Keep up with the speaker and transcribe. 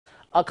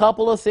A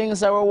couple of things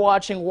that we're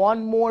watching.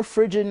 One more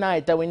frigid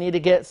night that we need to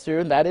get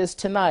through, and that is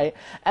tonight.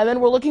 And then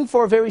we're looking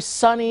for a very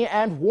sunny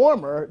and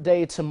warmer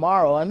day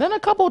tomorrow. And then a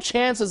couple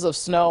chances of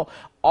snow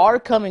are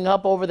coming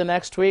up over the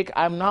next week.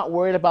 I'm not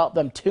worried about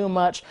them too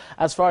much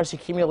as far as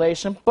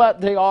accumulation, but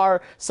they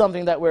are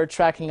something that we're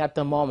tracking at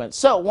the moment.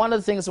 So one of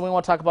the things that we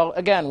want to talk about,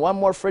 again, one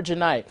more frigid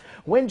night.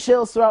 Wind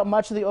chills throughout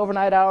much of the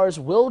overnight hours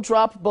will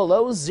drop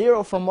below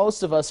zero for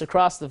most of us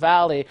across the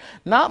valley.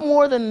 Not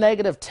more than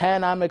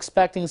 -10. I'm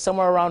expecting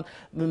somewhere around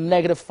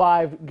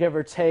 -5, give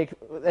or take.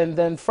 And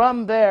then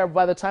from there,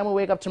 by the time we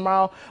wake up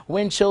tomorrow,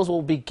 wind chills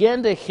will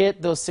begin to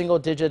hit those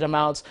single-digit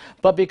amounts.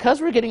 But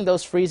because we're getting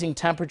those freezing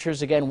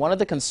temperatures again, one of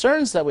the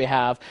concerns that we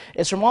have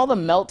is from all the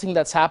melting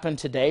that's happened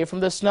today from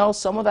the snow,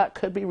 some of that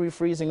could be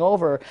refreezing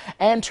over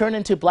and turn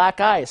into black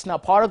ice. Now,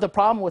 part of the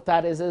problem with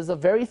that is it is a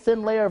very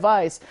thin layer of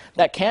ice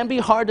that can be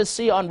hard to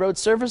see on road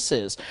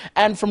surfaces.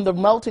 And from the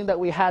melting that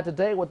we had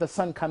today with the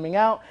sun coming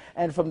out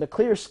and from the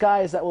clear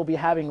skies that we'll be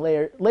having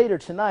later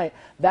tonight,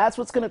 that's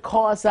what's going to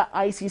cause that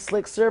icy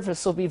slick surface.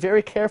 So be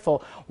very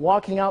careful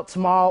walking out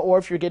tomorrow, or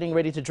if you're getting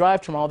ready to drive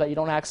tomorrow, that you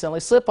don't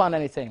accidentally slip on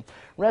anything.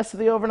 Rest of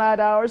the overnight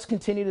hours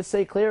continue to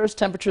stay clear as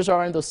temperatures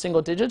are in those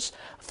single digits.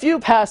 A few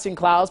passing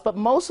clouds, but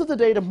most of the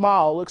day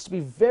tomorrow looks to be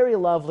very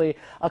lovely.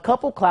 A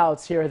couple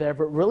clouds here or there,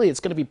 but really it's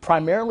going to be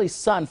primarily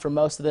sun for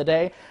most of the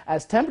day,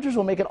 as temperatures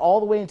will make it all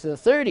the way into the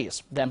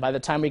 30s. Then by the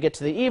time we get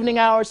to the evening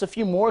hours, a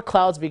few more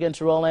clouds begin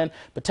to roll in,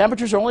 but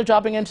temperatures are only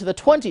dropping into the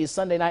 20s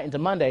Sunday night into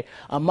Monday,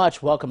 a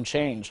much welcome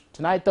change.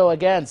 Tonight, though,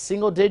 again,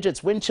 single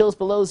digits, wind chills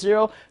below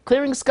zero,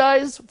 clearing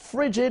skies,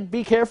 frigid.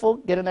 Be careful,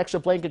 get an extra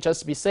blanket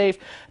just to be safe.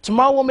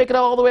 Tomorrow we'll make it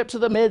all the way up to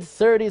the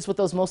mid-30s with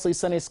those mostly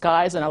sunny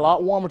skies, and a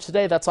lot warmer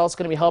today. That's also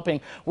going to be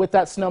helping with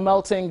that snow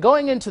melting.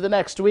 Going into the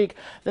next week,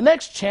 the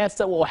next chance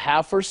that we'll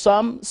have for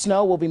some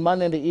snow will be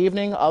Monday in the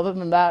evening. Other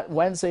than that,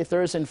 Wednesday,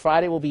 Thursday, and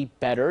Friday will be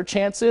better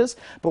chances,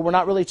 but we're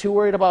not really too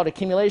worried about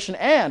accumulation,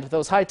 and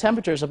those high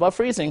temperatures above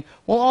freezing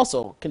will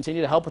also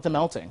continue to help with the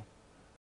melting.